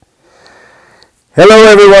Hello,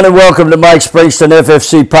 everyone, and welcome to Mike Springston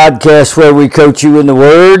FFC Podcast, where we coach you in the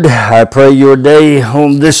Word. I pray your day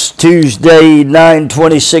on this Tuesday,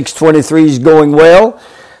 9/26/23 is going well.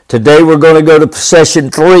 Today we're going to go to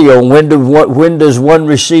session 3 on when does one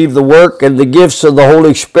receive the work and the gifts of the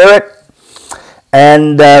Holy Spirit.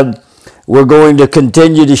 And we're going to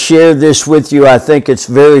continue to share this with you. I think it's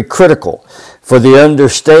very critical for the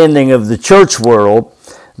understanding of the church world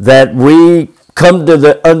that we come to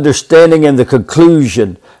the understanding and the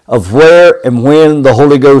conclusion of where and when the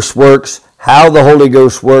Holy Ghost works, how the Holy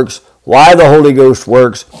Ghost works, why the Holy Ghost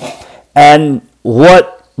works, and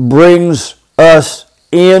what brings us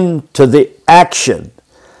into the action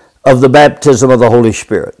of the baptism of the Holy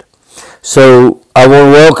Spirit. So I want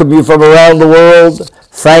to welcome you from around the world.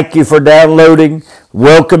 Thank you for downloading.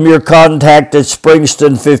 Welcome your contact at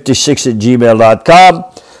springston56@gmail.com,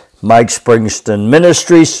 Mike Springston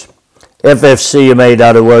Ministries,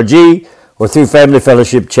 ffcma.org, or through Family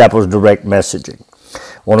Fellowship Chapel's direct messaging. I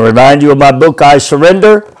want to remind you of my book, I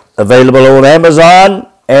Surrender, available on Amazon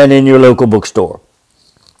and in your local bookstore.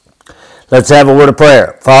 Let's have a word of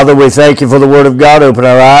prayer. Father, we thank you for the Word of God. Open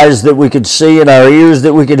our eyes that we can see and our ears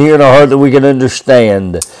that we can hear and our heart that we can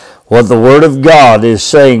understand what the Word of God is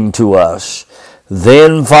saying to us.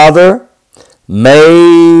 Then, Father,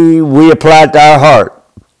 may we apply it to our heart,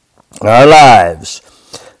 our lives,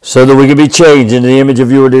 so that we can be changed into the image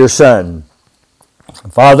of your dear Son.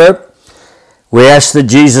 Father, we ask that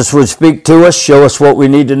Jesus would speak to us, show us what we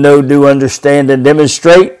need to know, do, understand, and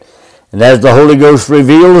demonstrate. And as the Holy Ghost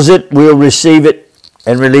reveals it, we'll receive it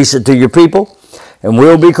and release it to your people. And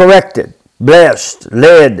we'll be corrected, blessed,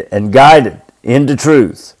 led, and guided into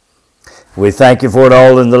truth. We thank you for it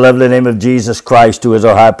all in the lovely name of Jesus Christ, who is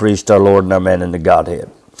our high priest, our Lord, and our man in the Godhead.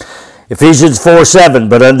 Ephesians 4:7,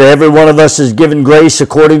 but unto every one of us is given grace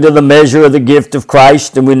according to the measure of the gift of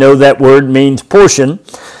Christ, and we know that word means portion.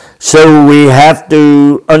 So we have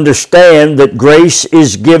to understand that grace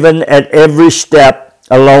is given at every step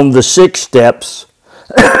along the 6 steps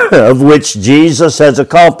of which Jesus has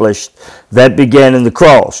accomplished that began in the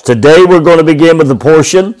cross. Today we're going to begin with the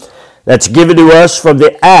portion that's given to us from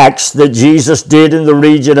the acts that Jesus did in the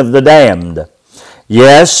region of the damned.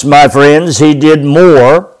 Yes, my friends, he did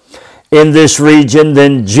more in this region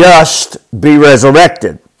than just be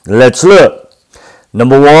resurrected. Let's look.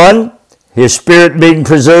 Number 1, his spirit being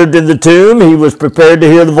preserved in the tomb, he was prepared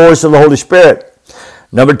to hear the voice of the Holy Spirit.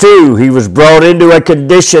 Number 2, he was brought into a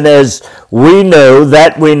condition as we know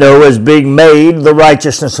as being made the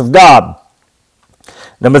righteousness of God.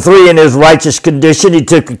 Number 3, in his righteous condition, he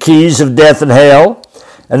took the keys of death and hell.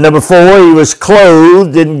 And number 4, he was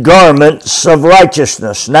clothed in garments of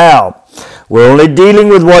righteousness. Now, we're only dealing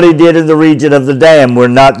with what he did in the region of the damned. We're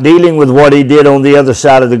not dealing with what he did on the other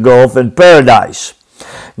side of the gulf in paradise.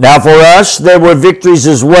 Now for us, there were victories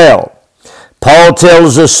as well. Paul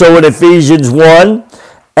tells us so in Ephesians 1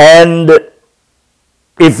 and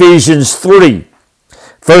Ephesians 3.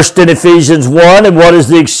 First in Ephesians 1, and what is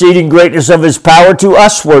the exceeding greatness of his power to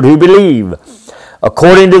usward who believe,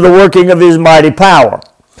 according to the working of his mighty power.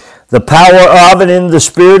 The power of and in the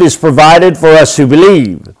Spirit is provided for us who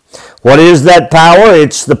believe. What is that power?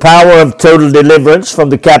 It's the power of total deliverance from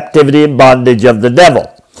the captivity and bondage of the devil.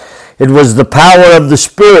 It was the power of the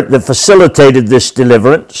Spirit that facilitated this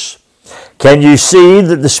deliverance. Can you see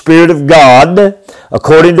that the Spirit of God,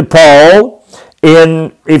 according to Paul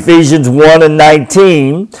in Ephesians 1 and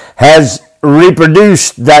 19, has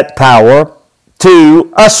reproduced that power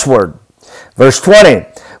to usward? Verse 20.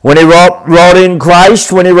 When he wrought in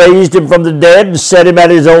Christ, when he raised him from the dead and set him at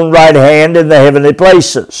his own right hand in the heavenly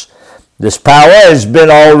places. This power has been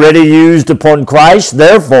already used upon Christ,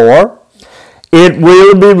 therefore it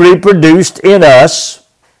will be reproduced in us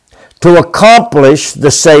to accomplish the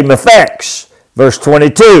same effects. Verse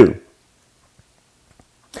 22.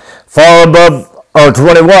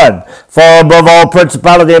 21. Far above all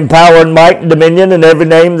principality and power and might and dominion and every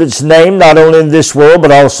name that's named, not only in this world,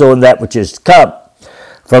 but also in that which is to come.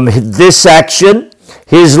 From this action,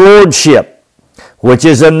 his lordship, which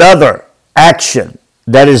is another action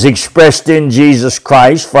that is expressed in Jesus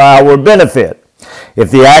Christ for our benefit. If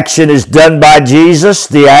the action is done by Jesus,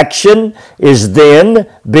 the action is then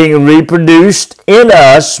being reproduced in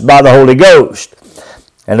us by the Holy Ghost.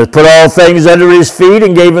 And has put all things under his feet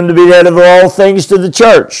and gave him to be head over all things to the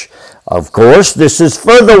church. Of course, this is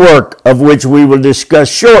further work of which we will discuss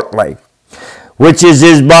shortly, which is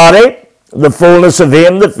his body, the fullness of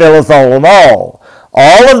him that filleth all in all.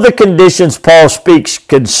 All of the conditions Paul speaks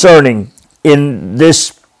concerning in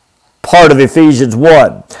this part of Ephesians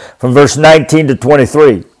 1, from verse 19 to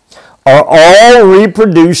 23, are all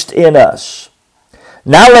reproduced in us.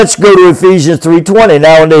 Now let's go to Ephesians 3:20.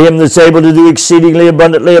 Now unto him that's able to do exceedingly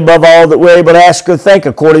abundantly above all that we're able to ask or think,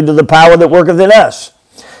 according to the power that worketh in us.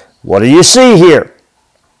 What do you see here?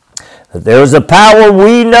 That there is a power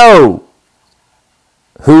we know,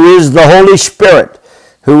 who is the Holy Spirit,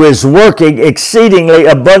 who is working exceedingly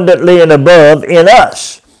abundantly and above in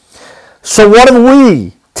us. So what have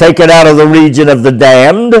we taken out of the region of the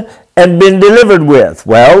damned and been delivered with?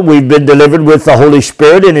 Well, we've been delivered with the Holy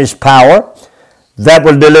Spirit in his power that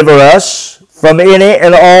will deliver us from any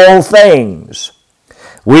and all things.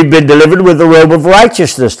 We've been delivered with the robe of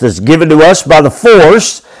righteousness that's given to us by the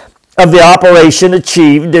force of the operation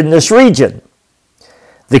achieved in this region.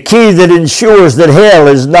 The key that ensures that hell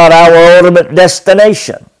is not our ultimate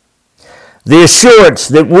destination. The assurance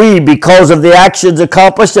that we, because of the actions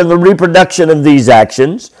accomplished and the reproduction of these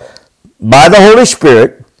actions by the Holy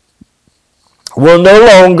Spirit, will no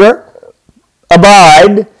longer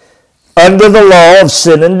abide under the law of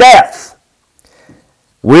sin and death.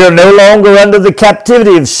 We are no longer under the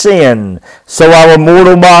captivity of sin, so our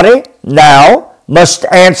mortal body now must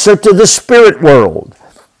answer to the spirit world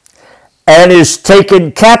and is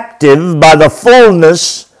taken captive by the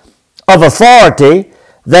fullness of authority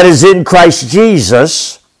that is in Christ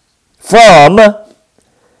Jesus from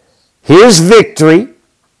his victory,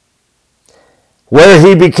 where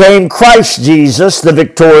he became Christ Jesus, the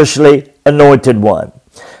victoriously anointed one.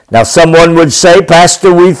 Now someone would say,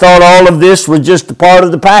 Pastor, we thought all of this was just a part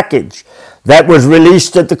of the package that was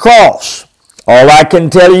released at the cross. All I can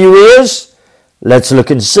tell you is, let's look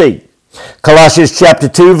and see. Colossians chapter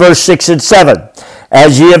 2, verse 6 and 7.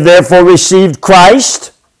 As ye have therefore received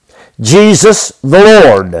Christ, Jesus the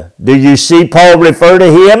Lord. Do you see Paul refer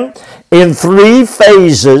to him in 3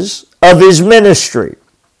 phases of his ministry?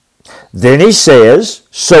 Then he says,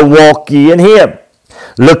 so walk ye in him.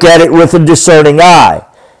 Look at it with a discerning eye.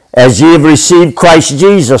 As ye have received Christ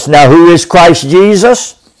Jesus. Now who is Christ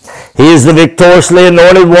Jesus? He is the victoriously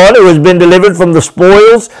anointed one who has been delivered from the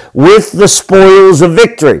spoils with the spoils of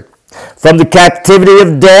victory, from the captivity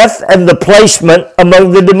of death and the placement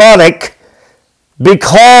among the demonic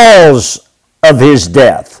because of his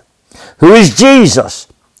death. Who is Jesus?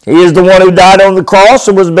 He is the one who died on the cross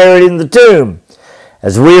and was buried in the tomb.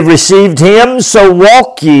 As we have received him, so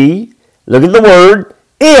walk ye, look at the word,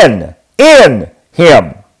 in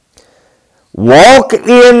him. Walk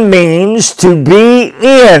in means to be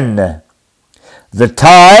in the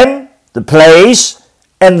time, the place,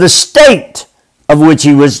 and the state of which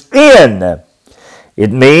he was in.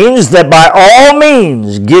 It means that by all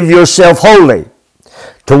means give yourself wholly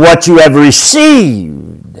to what you have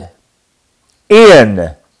received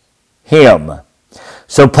in him.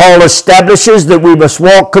 So Paul establishes that we must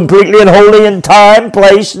walk completely and wholly in time,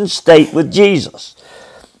 place, and state with Jesus.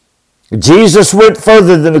 Jesus went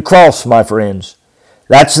further than the cross, my friends.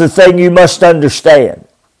 That's the thing you must understand.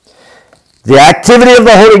 The activity of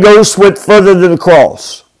the Holy Ghost went further than the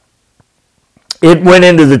cross. It went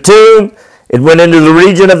into the tomb. It went into the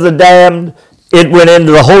region of the damned. It went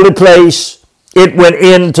into the holy place. It went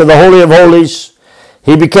into the Holy of Holies.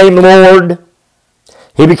 He became Lord.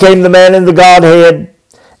 He became the man in the Godhead.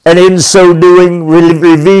 And in so doing,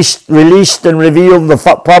 released and revealed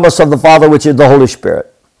the promise of the Father, which is the Holy Spirit.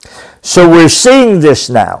 So we're seeing this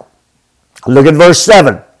now. Look at verse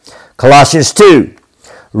 7. Colossians 2.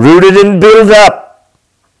 Rooted and built up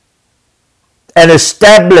and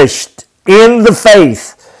established in the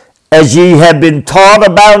faith, as ye have been taught,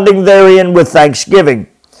 abounding therein with thanksgiving.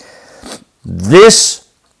 This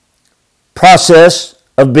process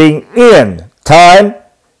of being in time,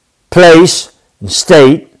 place, and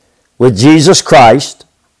state with Jesus Christ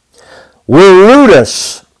will root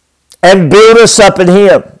us and build us up in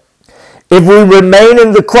him. If we remain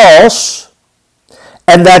in the cross,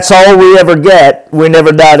 and that's all we ever get, we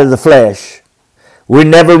never die to the flesh. We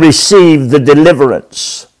never receive the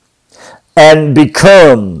deliverance and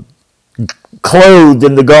become clothed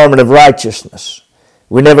in the garment of righteousness.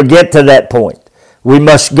 We never get to that point. We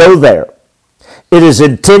must go there. It is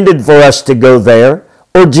intended for us to go there,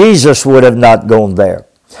 or Jesus would have not gone there.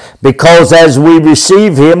 Because as we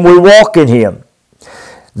receive him, we walk in him.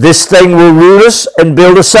 This thing will root us and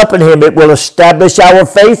build us up in him. It will establish our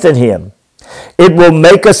faith in him. It will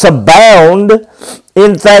make us abound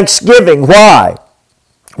in thanksgiving. Why?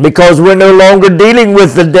 Because we're no longer dealing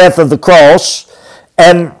with the death of the cross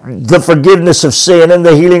and the forgiveness of sin and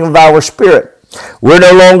the healing of our spirit. We're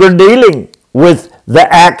no longer dealing with the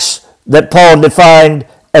acts that Paul defined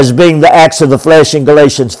as being the acts of the flesh in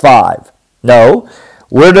Galatians 5. No,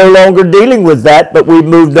 we're no longer dealing with that, but we've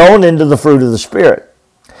moved on into the fruit of the Spirit.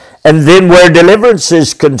 And then where deliverance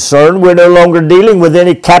is concerned, we're no longer dealing with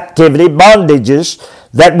any captivity, bondages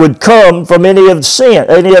that would come from any of sin,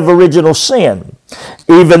 any of original sin,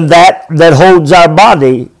 even that holds our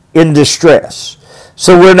body in distress.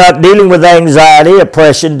 So we're not dealing with anxiety,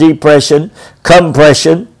 oppression, depression,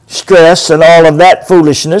 compression, stress, and all of that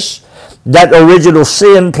foolishness that original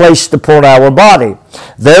sin placed upon our body.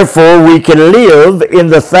 Therefore, we can live in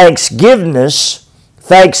the thanksgiving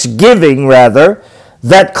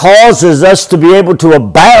that causes us to be able to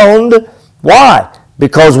abound. Why?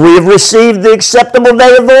 Because we have received the acceptable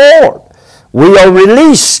day of the Lord. We are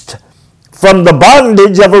released from the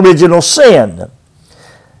bondage of original sin.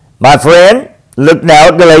 My friend, look now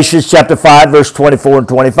at Galatians chapter 5, verse 24 and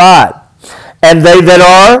 25. And they that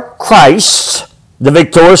are Christ's, the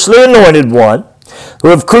victoriously anointed one, who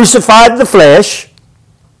have crucified the flesh,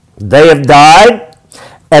 they have died,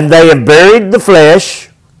 and they have buried the flesh,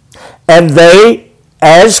 and they,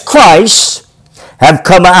 as Christ, have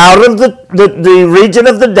come out of the region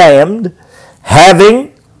of the damned,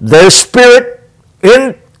 having their spirit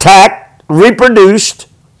intact, reproduced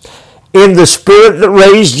in the spirit that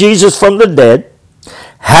raised Jesus from the dead,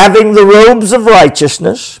 having the robes of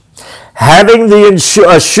righteousness, having the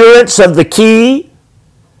assurance of the key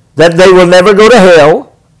that they will never go to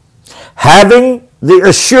hell, having the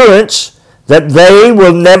assurance that they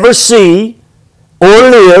will never see or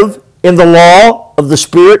live in the law of the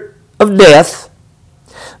spirit of death,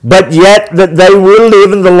 but yet that they will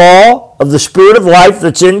live in the law of the spirit of life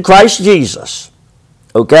that's in Christ Jesus.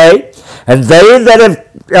 Okay? And they that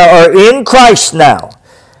are in Christ now,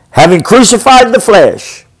 having crucified the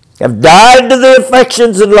flesh, have died to the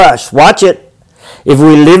affections and lusts. Watch it. If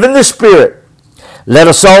we live in the Spirit, let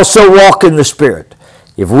us also walk in the Spirit.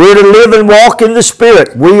 If we're to live and walk in the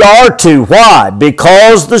Spirit, we are to. Why?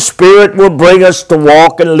 Because the Spirit will bring us to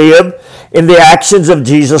walk and live in the actions of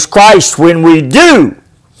Jesus Christ. When we do,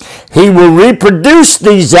 He will reproduce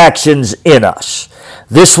these actions in us.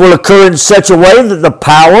 This will occur in such a way that the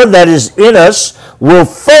power that is in us will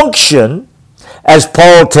function, as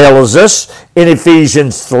Paul tells us in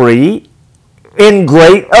Ephesians 3, in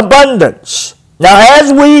great abundance. Now,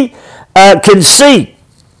 as we can see,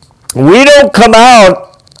 we don't come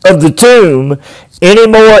out of the tomb any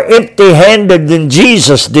more empty-handed than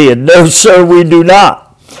Jesus did. No, sir, we do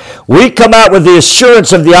not. We come out with the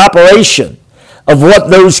assurance of the operation of what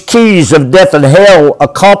those keys of death and hell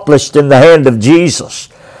accomplished in the hand of Jesus.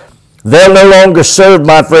 They'll no longer serve,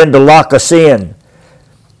 my friend, to lock us in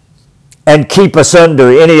and keep us under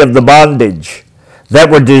any of the bondage that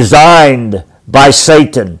were designed by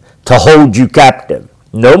Satan to hold you captive.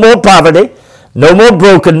 No more poverty, no more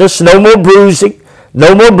brokenness, no more bruising,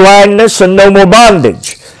 no more blindness, and no more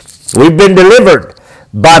bondage. We've been delivered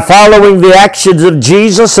by following the actions of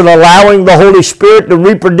Jesus and allowing the Holy Spirit to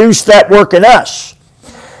reproduce that work in us.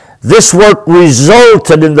 This work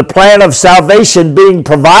resulted in the plan of salvation being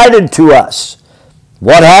provided to us.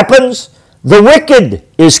 What happens? The wicked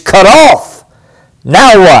is cut off.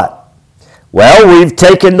 Now what? Well, we've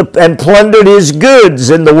taken and plundered his goods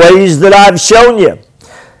in the ways that I've shown you.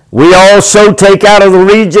 We also take out of the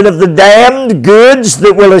region of the damned goods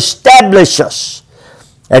that will establish us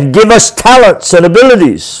and give us talents and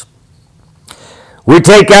abilities. We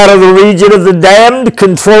take out of the region of the damned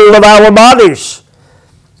control of our bodies.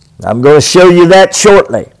 I'm going to show you that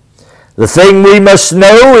shortly. The thing we must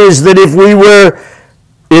know is that if we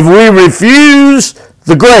refuse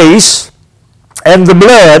the grace and the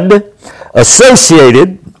blood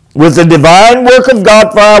associated with the divine work of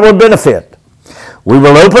God for our benefit, we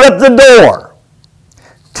will open up the door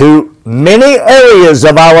to many areas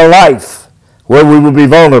of our life where we will be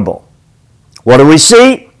vulnerable. What do we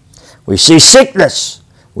see? We see sickness.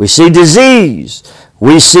 We see disease.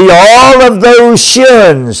 We see all of those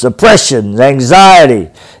sins, oppression,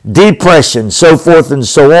 anxiety, depression, so forth and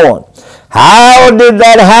so on. How did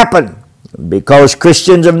that happen? Because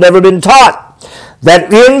Christians have never been taught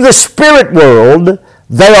that in the spirit world,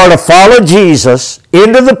 they are to follow Jesus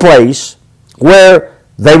into the place where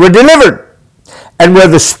they were delivered, and where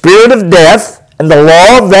the spirit of death and the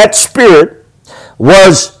law of that spirit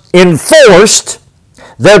was enforced.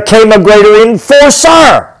 There came a greater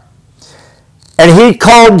enforcer. And he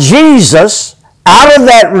called Jesus out of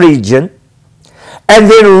that region and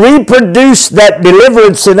then reproduced that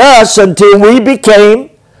deliverance in us until we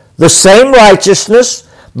became the same righteousness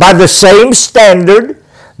by the same standard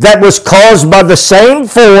that was caused by the same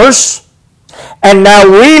force. And now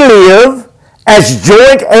we live as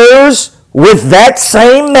joint heirs with that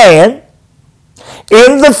same man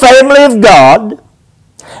in the family of God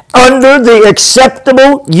under the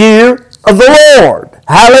acceptable year of the Lord.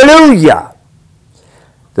 Hallelujah.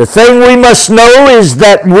 The thing we must know is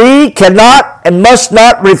that we cannot and must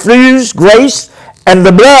not refuse grace and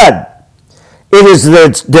the blood. It is the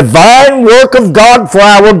divine work of God for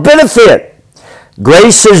our benefit.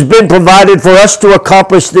 Grace has been provided for us to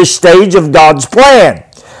accomplish this stage of God's plan.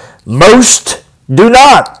 Most do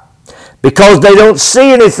not, because they don't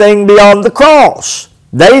see anything beyond the cross.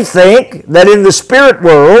 They think that in the spirit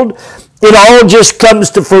world, it all just comes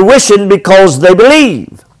to fruition because they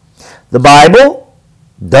believe. The Bible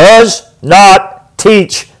does not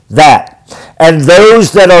teach that. And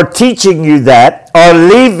those that are teaching you that are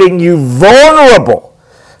leaving you vulnerable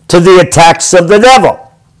to the attacks of the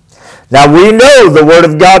devil. Now we know the Word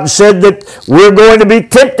of God said that we're going to be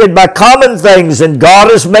tempted by common things, and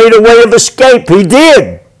God has made a way of escape. He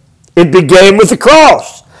did. It began with the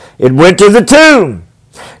cross. It went to the tomb.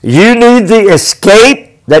 You need the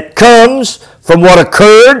escape that comes from what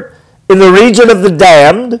occurred in the region of the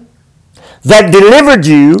damned that delivered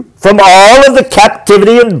you from all of the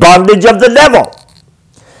captivity and bondage of the devil.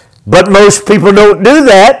 But most people don't do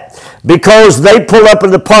that because they pull up in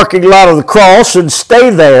the parking lot of the cross and stay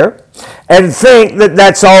there and think that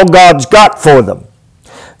that's all God's got for them.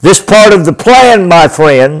 This part of the plan, my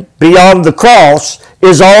friend, beyond the cross,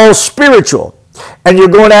 is all spiritual. And you're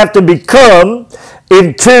going to have to become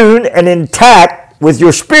in tune and intact with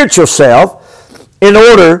your spiritual self in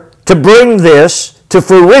order to bring this to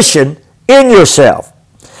fruition in yourself.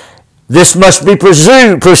 This must be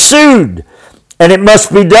pursued, and it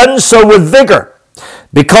must be done so with vigor,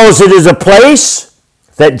 because it is a place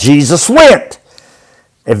that Jesus went.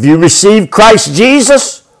 If you receive Christ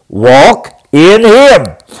Jesus, walk in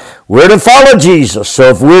Him. We're to follow Jesus, so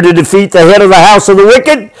if we're to defeat the head of the house of the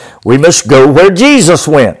wicked, we must go where Jesus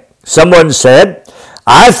went. Someone said,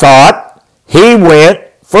 I thought He went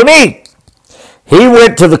for me. He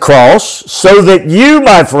went to the cross so that you,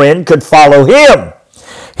 my friend, could follow Him.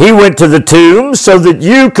 He went to the tomb so that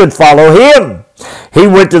you could follow Him. He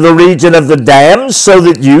went to the region of the damned so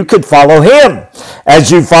that you could follow Him.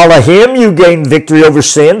 As you follow Him, you gain victory over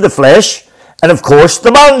sin, the flesh, and of course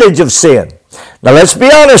the bondage of sin. Now let's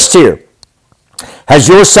be honest here. Has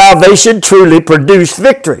your salvation truly produced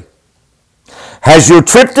victory? Has your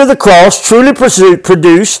trip to the cross truly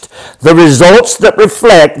produced the results that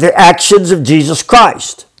reflect the actions of Jesus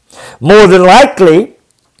Christ? More than likely,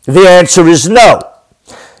 the answer is no.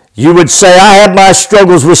 You would say, I have my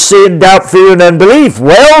struggles with sin, doubt, fear, and unbelief.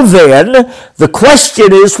 Well then, the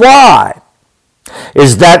question is why?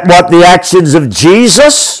 Is that what the actions of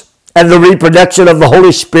Jesus and the reproduction of the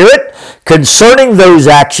Holy Spirit concerning those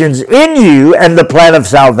actions in you and the plan of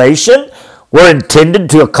salvation were intended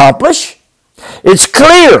to accomplish? It's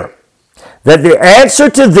clear that the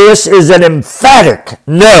answer to this is an emphatic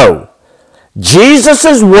no.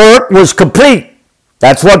 Jesus' work was complete.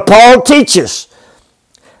 That's what Paul teaches.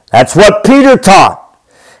 That's what Peter taught.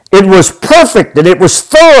 It was perfect and it was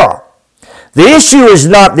thorough. The issue is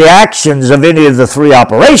not the actions of any of the three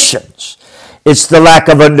operations. It's the lack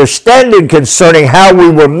of understanding concerning how we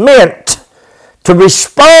were meant to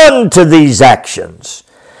respond to these actions.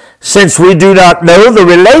 Since we do not know the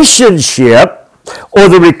relationship or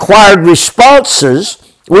the required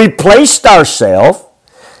responses, we placed ourselves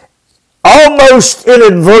almost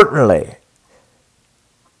inadvertently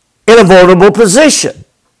in a vulnerable position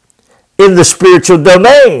in the spiritual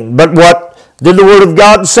domain. But what did the Word of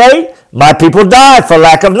God say? My people die for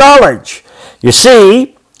lack of knowledge. You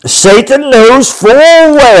see, Satan knows full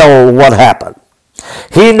well what happened.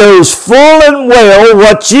 He knows full and well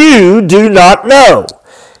what you do not know.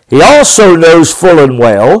 He also knows full and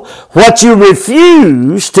well what you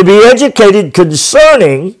refuse to be educated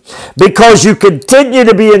concerning because you continue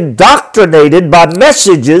to be indoctrinated by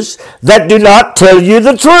messages that do not tell you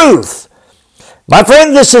the truth. My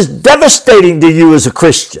friend, this is devastating to you as a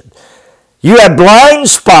Christian. You have blind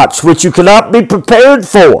spots which you cannot be prepared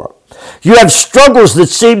for. You have struggles that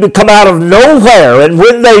seem to come out of nowhere, and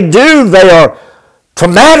when they do, they are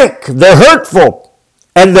traumatic, they're hurtful,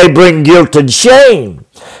 and they bring guilt and shame.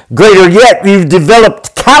 Greater yet, you've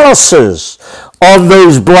developed calluses on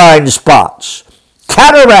those blind spots,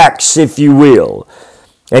 cataracts, if you will,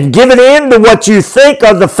 and given in to what you think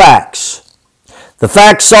are the facts. The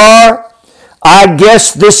facts are, I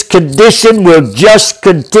guess this condition will just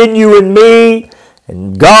continue in me,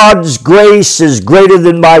 and God's grace is greater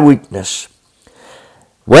than my weakness.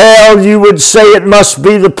 Well, you would say it must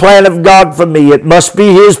be the plan of God for me. It must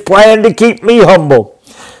be His plan to keep me humble.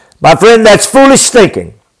 My friend, that's foolish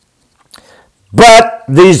thinking. But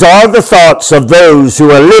these are the thoughts of those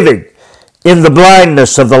who are living in the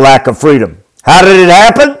blindness of the lack of freedom. How did it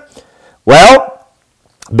happen? Well,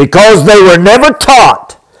 because they were never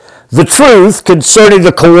taught the truth concerning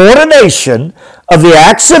the coordination of the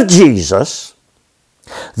acts of Jesus,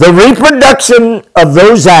 the reproduction of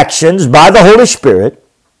those actions by the Holy Spirit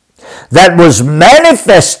that was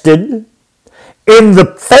manifested in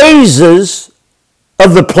the phases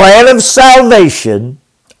of the plan of salvation,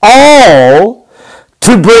 all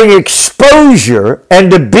to bring exposure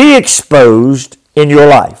and to be exposed in your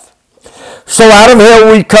life. So out of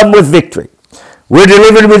hell we come with victory. We're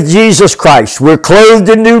delivered with Jesus Christ. We're clothed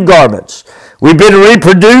in new garments. We've been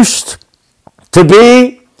reproduced to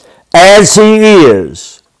be as He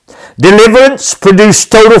is. Deliverance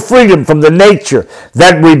produced total freedom from the nature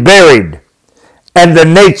that we buried and the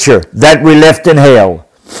nature that we left in hell.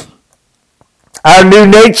 Our new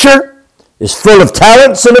nature is full of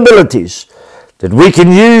talents and abilities that we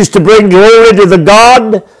can use to bring glory to the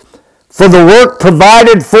God for the work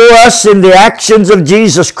provided for us in the actions of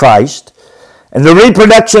Jesus Christ and the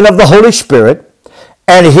reproduction of the Holy Spirit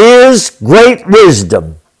and His great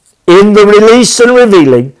wisdom in the release and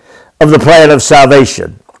revealing of the plan of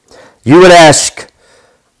salvation. You would ask,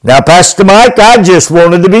 now Pastor Mike, I just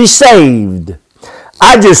wanted to be saved.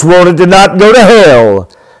 I just wanted to not go to hell.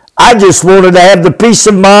 I just wanted to have the peace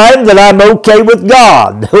of mind that I'm okay with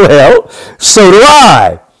God. Well, so do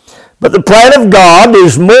I. But the plan of God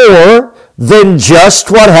is more than just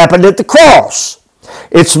what happened at the cross.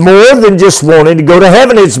 It's more than just wanting to go to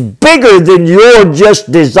heaven. It's bigger than your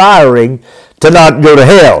just desiring to not go to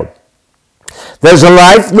hell. There's a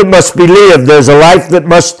life that must be lived. There's a life that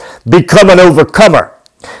must become an overcomer.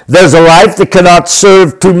 There's a life that cannot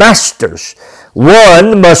serve two masters.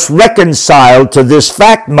 One must reconcile to this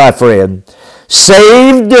fact, my friend.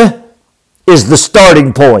 Saved is the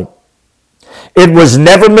starting point. It was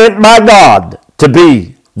never meant by God to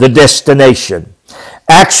be the destination.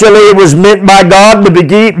 Actually, it was meant by God to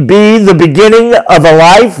be the beginning of a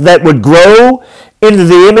life that would grow into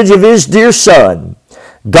the image of His dear Son.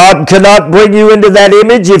 God cannot bring you into that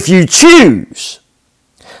image if you choose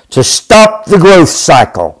to stop the growth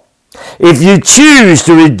cycle. If you choose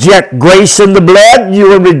to reject grace in the blood,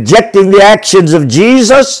 you are rejecting the actions of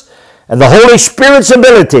Jesus and the Holy Spirit's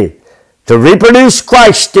ability to reproduce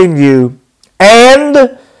Christ in you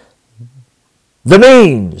and the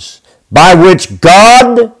means by which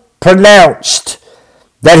God pronounced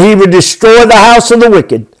that He would destroy the house of the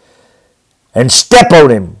wicked and step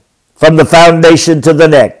on him from the foundation to the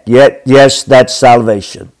neck. Yet, yes, that's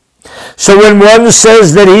salvation. So when one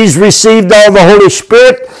says that he's received all the Holy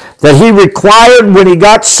Spirit that he required when he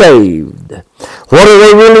got saved, what are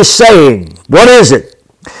they really saying? What is it?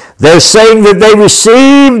 They're saying that they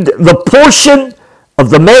received the portion of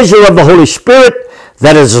the measure of the Holy Spirit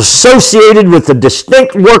that is associated with the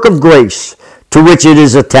distinct work of grace to which it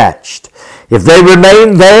is attached. If they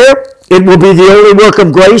remain there, it will be the only work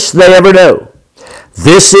of grace they ever know.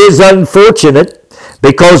 This is unfortunate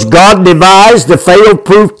because God devised a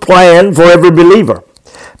fail-proof plan for every believer.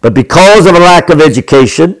 But because of a lack of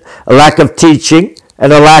education, a lack of teaching,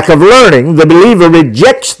 and a lack of learning, the believer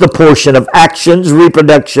rejects the portion of actions,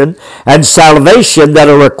 reproduction, and salvation that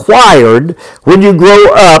are required when you grow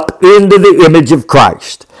up into the image of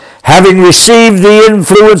Christ. Having received the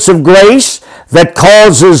influence of grace that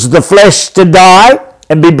causes the flesh to die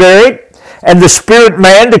and be buried, and the spirit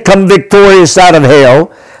man to come victorious out of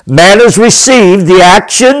hell, man has received the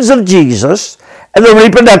actions of Jesus and the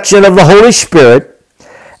reproduction of the Holy Spirit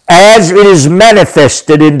as it is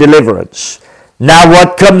manifested in deliverance. Now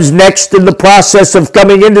what comes next in the process of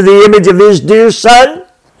coming into the image of His dear Son?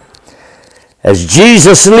 As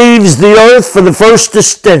Jesus leaves the earth for the first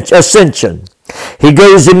ascension, He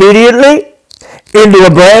goes immediately into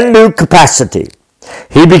a brand new capacity.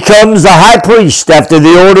 He becomes the high priest after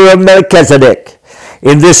the order of Melchizedek.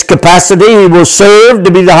 In this capacity, he will serve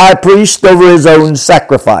to be the high priest over his own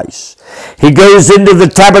sacrifice. He goes into the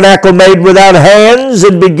tabernacle made without hands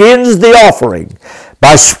and begins the offering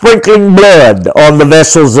by sprinkling blood on the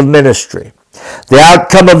vessels of ministry. The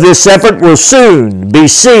outcome of this effort will soon be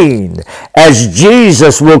seen as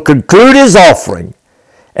Jesus will conclude his offering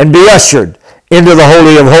and be ushered into the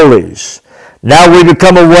Holy of Holies. Now we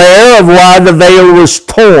become aware of why the veil was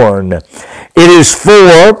torn. It is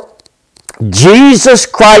for Jesus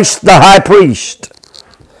Christ the high priest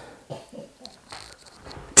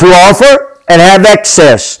to offer and have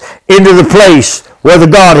access into the place where the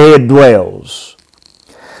Godhead dwells.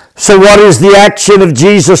 So what is the action of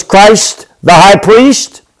Jesus Christ the high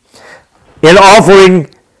priest? In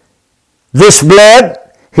offering this blood,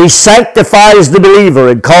 he sanctifies the believer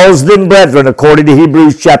and calls them brethren according to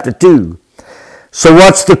Hebrews chapter 2. So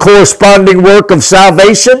what's the corresponding work of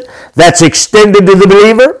salvation that's extended to the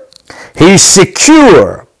believer? He's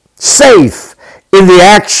secure, safe in the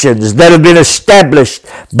actions that have been established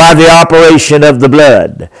by the operation of the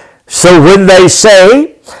blood. So when they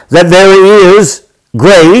say that there is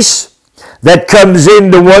grace that comes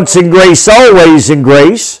into once in grace, always in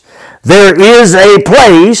grace, there is a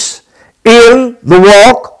place in the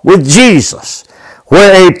walk with Jesus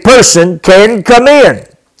where a person can come in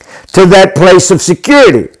to that place of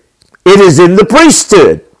security. It is in the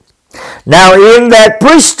priesthood. Now, in that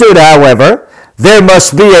priesthood, however, there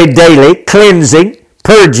must be a daily cleansing,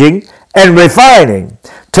 purging, and refining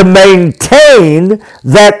to maintain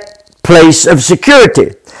that place of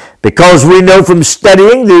security. Because we know from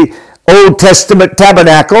studying the Old Testament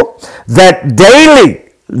tabernacle that daily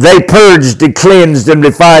they purged and cleansed and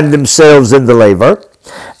refined themselves in the laver.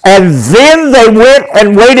 And then they went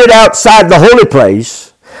and waited outside the holy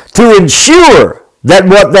place to ensure that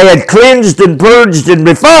what they had cleansed and purged and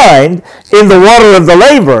refined in the water of the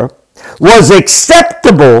laver was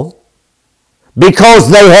acceptable,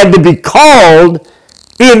 because they had to be called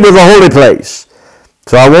into the holy place.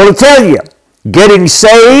 So I want to tell you, getting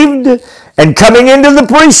saved and coming into the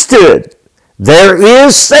priesthood, there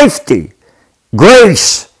is safety,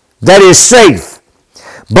 grace that is safe.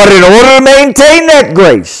 But in order to maintain that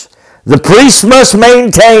grace, the priest must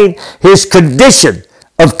maintain his condition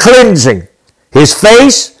of cleansing his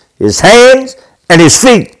face, his hands, and his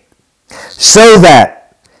feet, so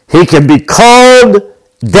that he can be called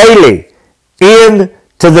daily into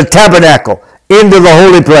the tabernacle, into the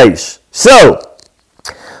holy place. So,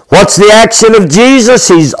 what's the action of Jesus?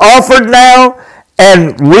 He's offered now,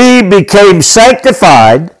 and we became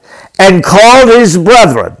sanctified and called his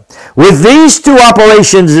brethren. With these two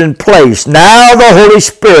operations in place, now the Holy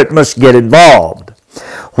Spirit must get involved.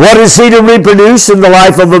 What is he to reproduce in the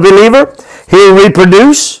life of a believer? He'll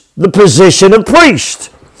reproduce the position of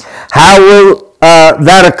priest. How will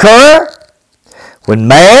that occur? When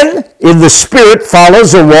man in the Spirit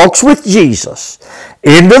follows or walks with Jesus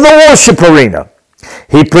into the worship arena,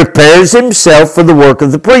 he prepares himself for the work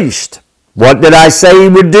of the priest. What did I say he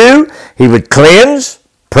would do? He would cleanse,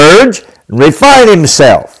 purge, and refine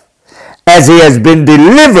himself. As he has been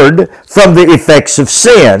delivered from the effects of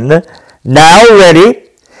sin, now ready,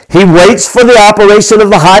 he waits for the operation of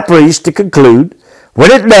the high priest to conclude.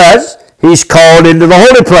 When it does, he's called into the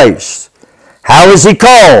holy place. How is he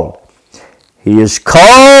called? He is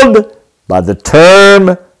called by the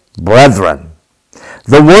term brethren.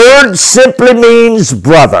 The word simply means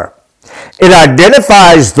brother. It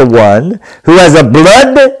identifies the one who has a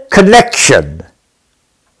blood connection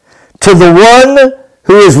to the one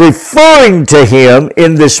who is referring to him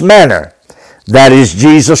in this manner. That is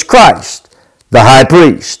Jesus Christ, the high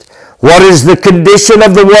priest. What is the condition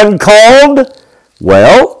of the one called?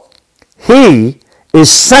 Well, he is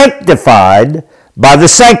sanctified by the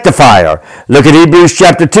sanctifier. Look at Hebrews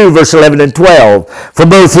chapter 2, verse 11 and 12. For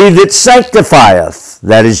both he that sanctifieth,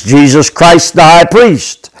 that is Jesus Christ the high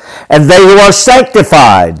priest, and they who are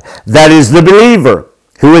sanctified, that is the believer,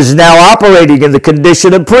 who is now operating in the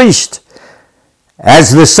condition of priest.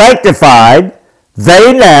 As the sanctified,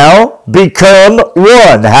 they now become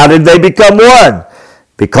one. How did they become one?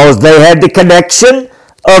 Because they had the connection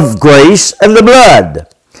of grace and the blood.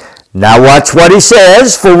 Now watch what he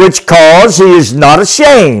says, for which cause he is not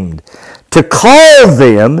ashamed to call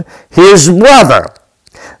them his brother.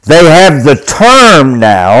 They have the term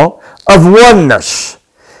now of oneness,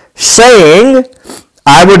 saying,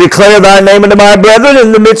 I will declare thy name unto my brethren,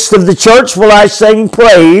 in the midst of the church will I sing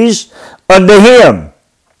praise unto him.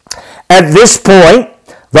 At this point,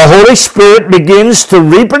 the Holy Spirit begins to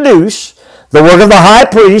reproduce the work of the high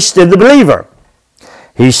priest in the believer.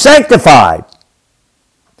 He's sanctified.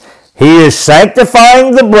 He is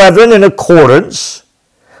sanctifying the brethren in accordance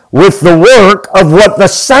with the work of what the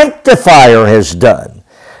sanctifier has done.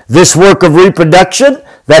 This work of reproduction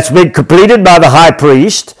that's been completed by the high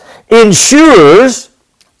priest ensures,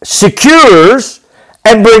 secures,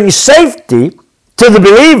 and brings safety to the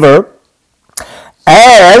believer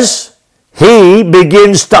as he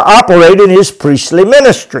begins to operate in his priestly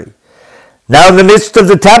ministry. Now, in the midst of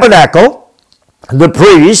the tabernacle, the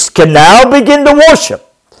priest can now begin to worship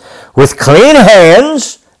with clean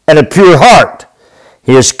hands and a pure heart.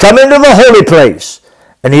 He has come into the holy place,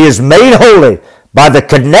 and he is made holy by the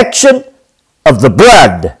connection of the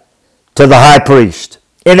blood to the high priest.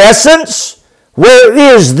 In essence, where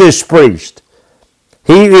is this priest?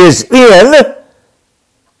 He is in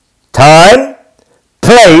time,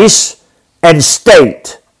 place, and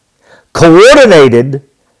state, coordinated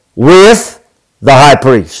with the high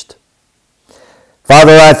priest.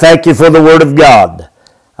 Father, I thank you for the word of God.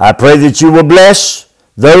 I pray that you will bless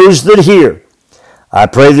those that hear. I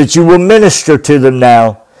pray that you will minister to them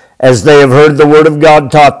now as they have heard the Word of God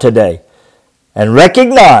taught today, and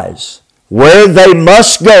recognize where they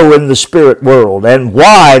must go in the spirit world and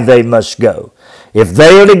why they must go if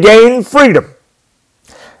they are to gain freedom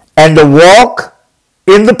and to walk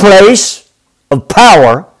in the place of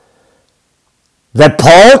power that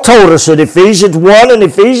Paul told us in Ephesians 1 and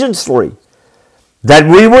Ephesians 3 that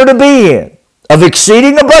we were to be in, of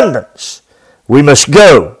exceeding abundance. We must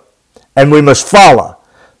go and we must follow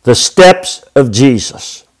the steps of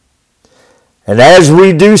Jesus. And as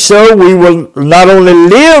we do so, we will not only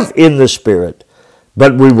live in the Spirit,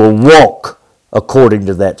 but we will walk according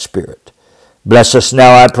to that Spirit. Bless us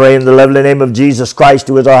now, I pray, in the lovely name of Jesus Christ,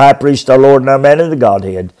 who is our high priest, our Lord, and our man in the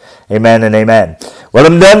Godhead. Amen and amen. Well,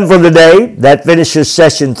 I'm done for the day. That finishes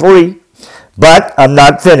session 3, but I'm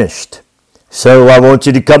not finished. So I want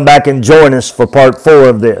you to come back and join us for part 4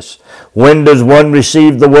 of this. When does one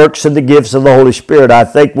receive the works and the gifts of the Holy Spirit? I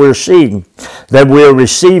think we're seeing that we're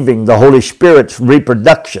receiving the Holy Spirit's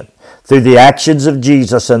reproduction through the actions of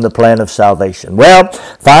Jesus and the plan of salvation. Well,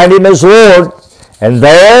 find Him as Lord, and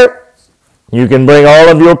there you can bring all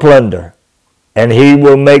of your plunder, and He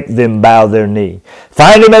will make them bow their knee.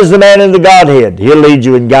 Find Him as the man in the Godhead. He'll lead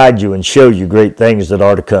you and guide you and show you great things that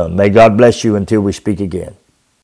are to come. May God bless you until we speak again.